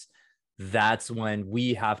challenges, that's when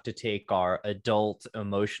we have to take our adult,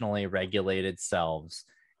 emotionally regulated selves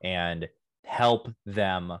and help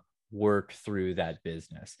them work through that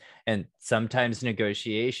business. And sometimes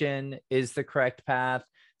negotiation is the correct path.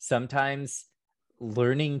 Sometimes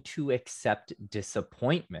learning to accept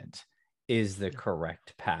disappointment is the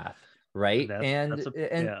correct path, right? And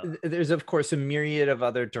there's of course a myriad of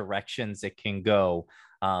other directions it can go,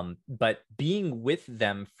 but being with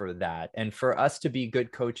them for that, and for us to be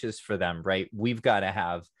good coaches for them, right, we've got to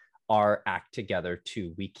have our act together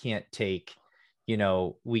too. We can't take,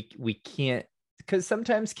 we can't, because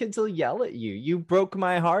sometimes kids will yell at you, you broke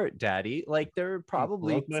my heart, Daddy. Like, there are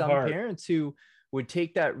probably some parents who would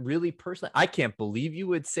take that really personally. I can't believe you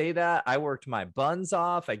would say that. I worked my buns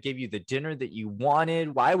off. I gave you the dinner that you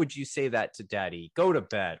wanted. Why would you say that to Daddy? Go to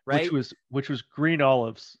bed, right? Which was green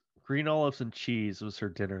olives. Green olives and cheese was her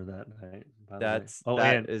dinner that night. And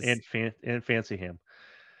fancy ham.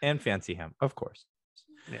 And fancy ham, of course.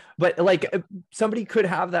 Yeah. But somebody could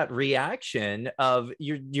have that reaction of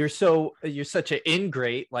you're such an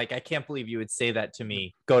ingrate. Like, I can't believe you would say that to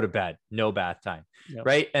me. Go to bed. No bath time. Yep.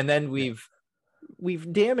 Right. And then we've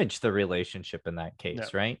damaged the relationship in that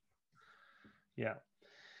case, right? Yeah.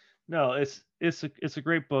 No, it's a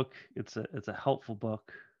great book. It's a helpful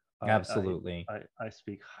book. Absolutely. I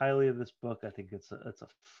speak highly of this book. I think it's a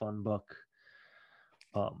fun book.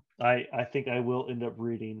 I think I will end up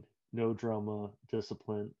reading No Drama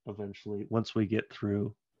Discipline eventually once we get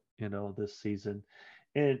through, this season.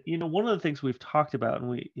 And one of the things we've talked about, and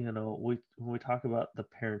when we talk about the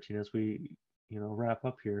parenting as we wrap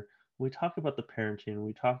up here, we talk about the parenting,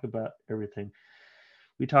 we talk about everything.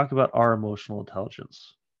 We talk about our emotional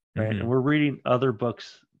intelligence, right? And we're reading other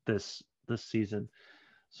books this season.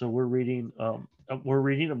 So we're reading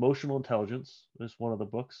Emotional Intelligence. Is one of the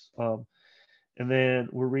books. And then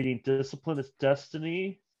we're reading Discipline is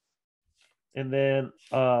Destiny, and then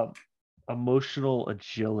Emotional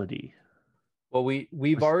Agility. Well,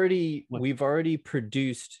 we've already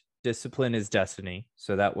produced Discipline is Destiny.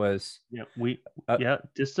 So that was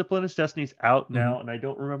Discipline is Destiny's out now, and I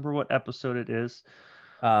don't remember what episode it is.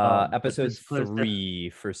 Episode 3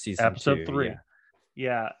 for season episode 2.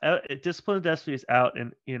 3. Discipline of Destiny is out,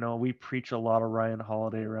 and we preach a lot of Ryan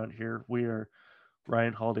Holiday around here. We are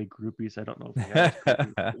Ryan Holiday groupies. I don't know if we have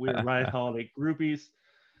groupies, but we are Ryan Holiday groupies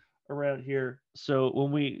around here. So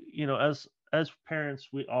when we, as parents,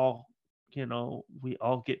 we all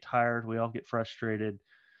get tired, we all get frustrated.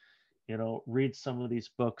 Read some of these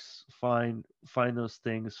books, find those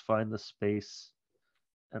things, find the space,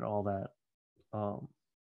 and all that.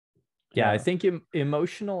 I think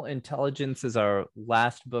Emotional Intelligence is our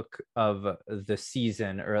last book of the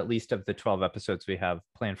season, or at least of the 12 episodes we have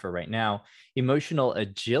planned for right now. Emotional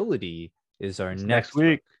Agility is our next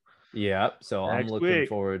week. Book. Yeah, so I'm looking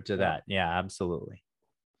forward to that. Yeah, absolutely.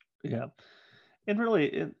 Yeah, and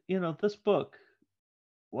really, this book,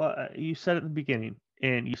 well, you said at the beginning,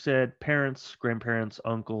 and you said parents, grandparents,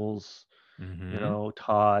 uncles,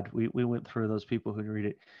 Todd. We went through those people who read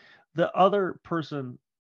it. The other person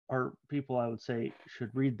or people I would say should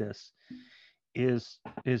read this is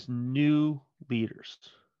new leaders.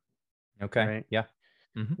 Okay. Right? Yeah.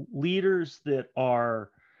 Leaders that are,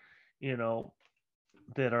 you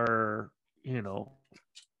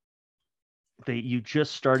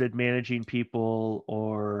just started managing people,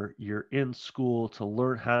 or you're in school to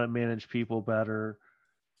learn how to manage people better.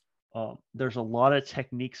 There's a lot of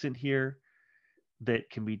techniques in here that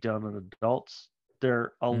can be done on adults.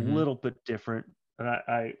 They're a little bit different, and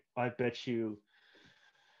I bet you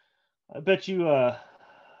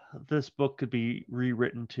this book could be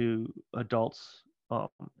rewritten to adults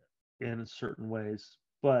in certain ways,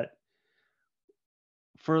 but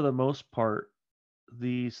for the most part,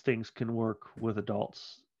 these things can work with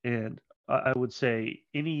adults. And I would say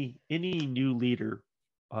any new leader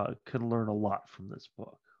can learn a lot from this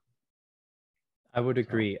book. I would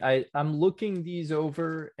agree. I'm looking these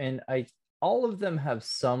over, and all of them have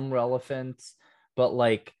some relevance, but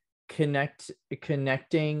like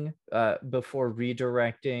connecting before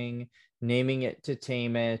redirecting, naming it to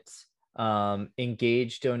tame it,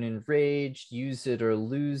 engage, don't enrage, use it or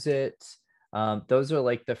lose it. Those are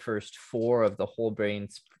like the first 4 of the whole brain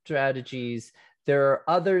strategies. There are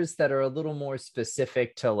others that are a little more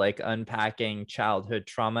specific to like unpacking childhood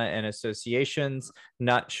trauma and associations.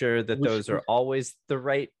 Not sure that those are always the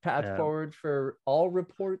right path forward for all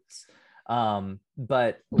reports.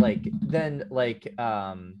 But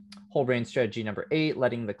whole brain strategy number 8,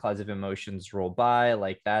 letting the clouds of emotions roll by,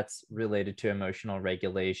 like that's related to emotional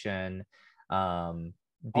regulation, being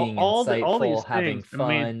insightful, having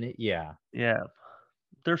fun. Yeah.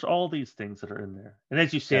 There's all these things that are in there, and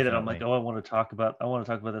as you say that, I'm like, I want to talk about this. I want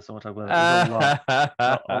to talk about this. There's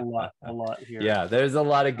a lot here. Yeah, there's a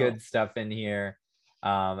lot of good stuff in here.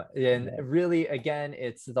 And really, again,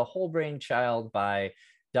 it's The Whole Brain Child by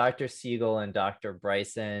Dr. Siegel and Dr.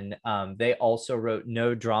 Bryson. They also wrote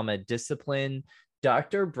No Drama Discipline.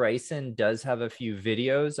 Dr. Bryson does have a few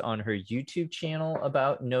videos on her YouTube channel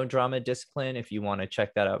about No Drama Discipline, if you want to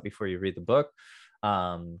check that out before you read the book.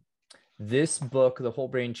 This book, The Whole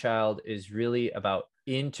Brain Child, is really about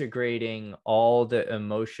integrating all the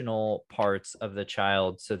emotional parts of the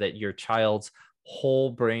child so that your child's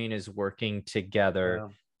whole brain is working together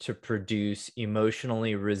to produce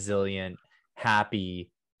emotionally resilient,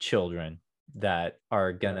 happy children that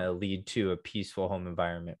are going to lead to a peaceful home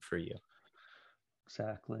environment for you.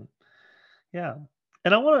 Exactly. Yeah.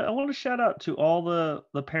 And I want to shout out to all the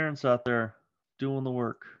parents out there doing the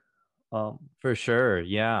work. For sure.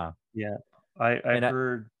 Yeah. Yeah. I've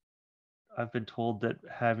been told that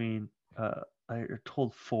having I'm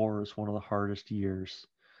told 4 is one of the hardest years.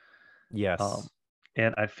 Yes.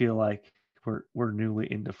 And I feel like we're newly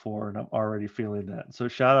into 4, and I'm already feeling that. So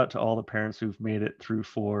shout out to all the parents who've made it through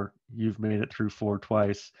 4. You've made it through 4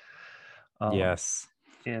 twice. Yes.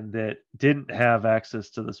 And that didn't have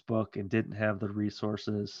access to this book and didn't have the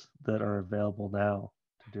resources that are available now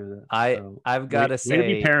to do this. I've got to say, way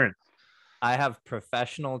to be parents. I have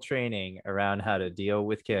professional training around how to deal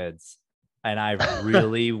with kids, and I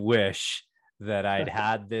really wish that I'd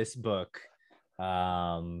had this book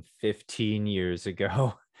 15 years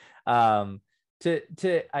ago. I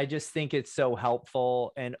just think it's so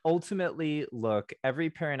helpful. And ultimately, look, every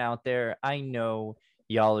parent out there, I know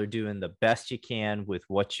y'all are doing the best you can with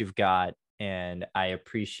what you've got, and I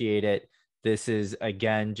appreciate it. This is,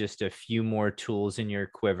 again, just a few more tools in your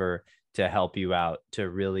quiver to help you out, to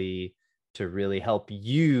really help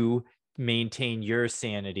you maintain your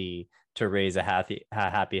sanity to raise a happy,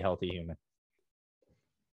 healthy human.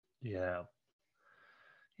 Yeah.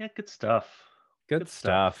 Good stuff. Good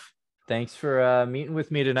stuff. Thanks for meeting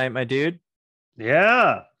with me tonight, my dude.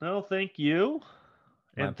 Yeah. No, thank you.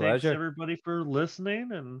 My And pleasure. thanks everybody for listening.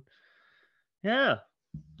 And yeah,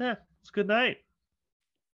 it's a good night.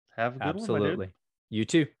 Have a good one, my dude. Absolutely. You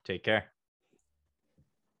too. Take care.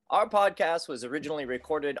 Our podcast was originally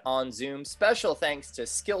recorded on Zoom. Special thanks to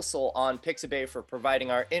Skillsoul on Pixabay for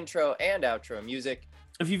providing our intro and outro music.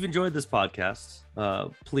 If you've enjoyed this podcast,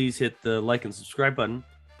 please hit the like and subscribe button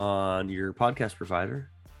on your podcast provider.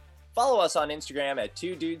 Follow us on Instagram at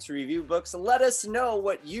 2 Dudes Review Books. Let us know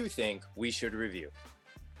what you think we should review.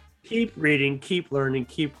 Keep reading, keep learning,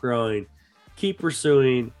 keep growing, keep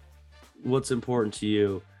pursuing what's important to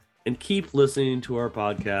you, and keep listening to our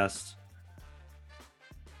podcast.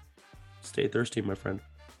 Stay thirsty, my friend.